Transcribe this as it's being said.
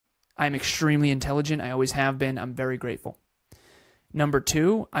I'm extremely intelligent. I always have been. I'm very grateful. Number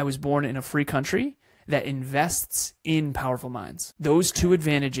 2, I was born in a free country that invests in powerful minds. Those 2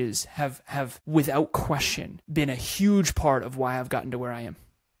 advantages have without question been a huge part of why I've gotten to where I am.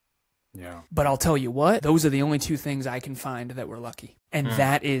 Yeah. But I'll tell you what, those are the only 2 things I can find that were lucky. And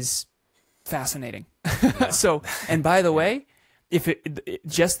that is fascinating. So, and by the way, if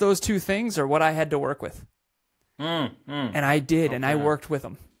just those 2 things are what I had to work with. And I did, and I worked with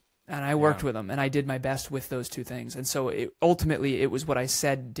them. And I worked with them, and I did my best with those 2 things. And so ultimately, it was what I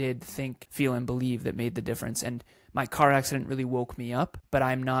said, did, think, feel, and believe that made the difference. And my car accident really woke me up, but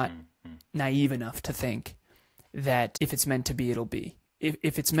I'm not naive enough to think that if it's meant to be, it'll be.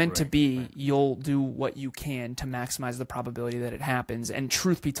 If it's meant to be, you'll do what you can to maximize the probability that it happens. And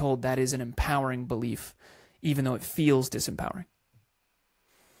truth be told, that is an empowering belief, even though it feels disempowering.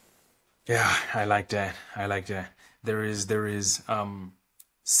 Yeah, I like that. There is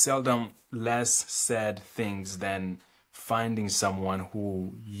seldom less said things than finding someone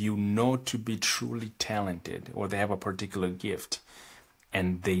who you know to be truly talented, or they have a particular gift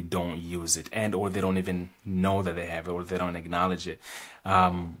and they don't use it, and or they don't even know that they have it, or they don't acknowledge it.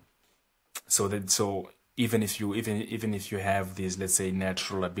 So even if you have these, let's say,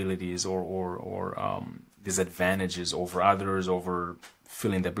 natural abilities or these advantages over others, over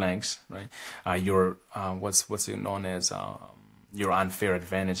fill in the blanks, right? Your what's it known as your unfair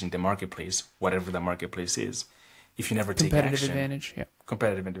advantage in the marketplace, whatever the marketplace is. If you never take action,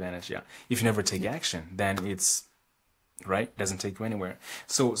 competitive advantage, yeah. If you never take action, then it's right, doesn't take you anywhere.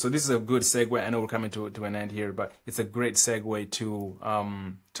 So this is a good segue. I know we're coming to an end here, but it's a great segue to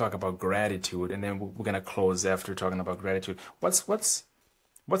talk about gratitude, and then we're gonna close after talking about gratitude. What's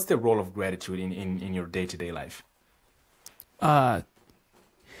the role of gratitude in your day-to-day life?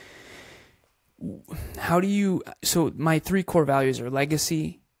 So my 3 core values are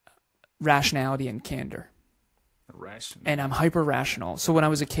legacy, rationality, and candor. And I'm hyper rational. So when I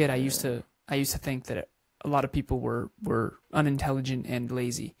was a kid, I used to think that a lot of people were unintelligent and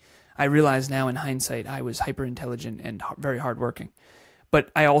lazy. I realize now in hindsight, I was hyper intelligent and very hardworking. But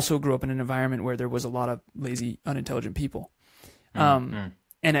I also grew up in an environment where there was a lot of lazy, unintelligent people. And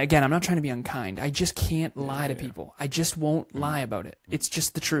again, I'm not trying to be unkind. I just can't lie to people. I just won't lie about it. It's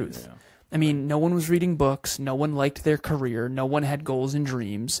just the truth. Yeah. I mean, no one was reading books. No one liked their career. No one had goals and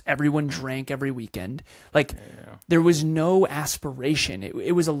dreams. Everyone drank every weekend. There was no aspiration.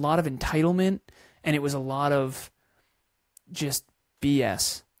 It was a lot of entitlement, and it was a lot of just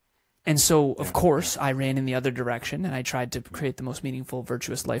BS. And so, of course, I ran in the other direction, and I tried to create the most meaningful,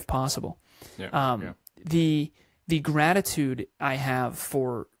 virtuous life possible. The gratitude I have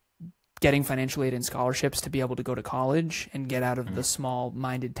for getting financial aid and scholarships to be able to go to college and get out of the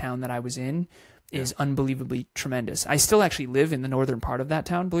small-minded town that I was in is unbelievably tremendous. I still actually live in the northern part of that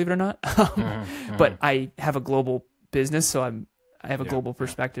town, believe it or not. But I have a global business, so I have a global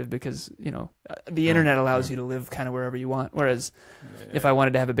perspective because, the internet allows you to live kind of wherever you want. Whereas if I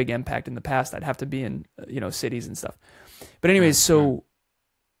wanted to have a big impact in the past, I'd have to be in, cities and stuff. But anyways, so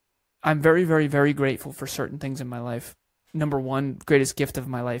I'm very, very, very grateful for certain things in my life. Number 1, greatest gift of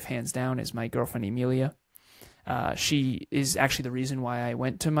my life, hands down, is my girlfriend, Emilia. She is actually the reason why I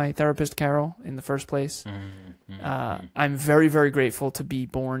went to my therapist, Carol, in the first place. I'm very, very grateful to be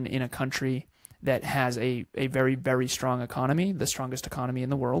born in a country that has a very, very strong economy, the strongest economy in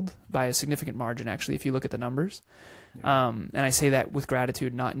the world by a significant margin, actually, if you look at the numbers. And I say that with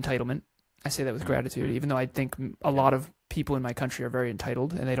gratitude, not entitlement. I say that with gratitude, even though I think a lot of people in my country are very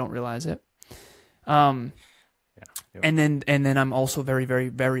entitled and they don't realize it. And then I'm also very, very,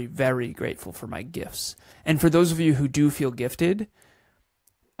 very, very grateful for my gifts. And for those of you who do feel gifted,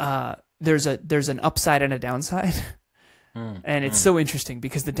 there's an upside and a downside. And it's so interesting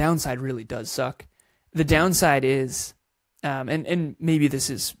because the downside really does suck. The downside is, and maybe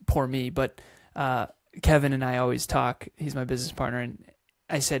this is poor me, but Kevin and I always talk. He's my business partner, and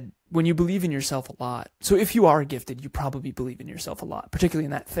I said, when you believe in yourself a lot, so if you are gifted, you probably believe in yourself a lot, particularly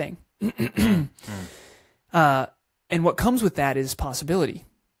in that thing. And what comes with that is possibility.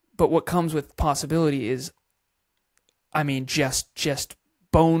 But what comes with possibility is, just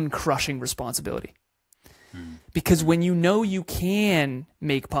bone-crushing responsibility. Because when you know you can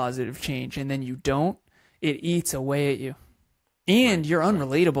make positive change and then you don't, it eats away at you. And you're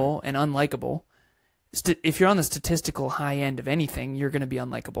unrelatable and unlikable. If you're on the statistical high end of anything, you're going to be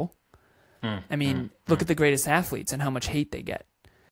unlikable. Look at the greatest athletes and how much hate they get.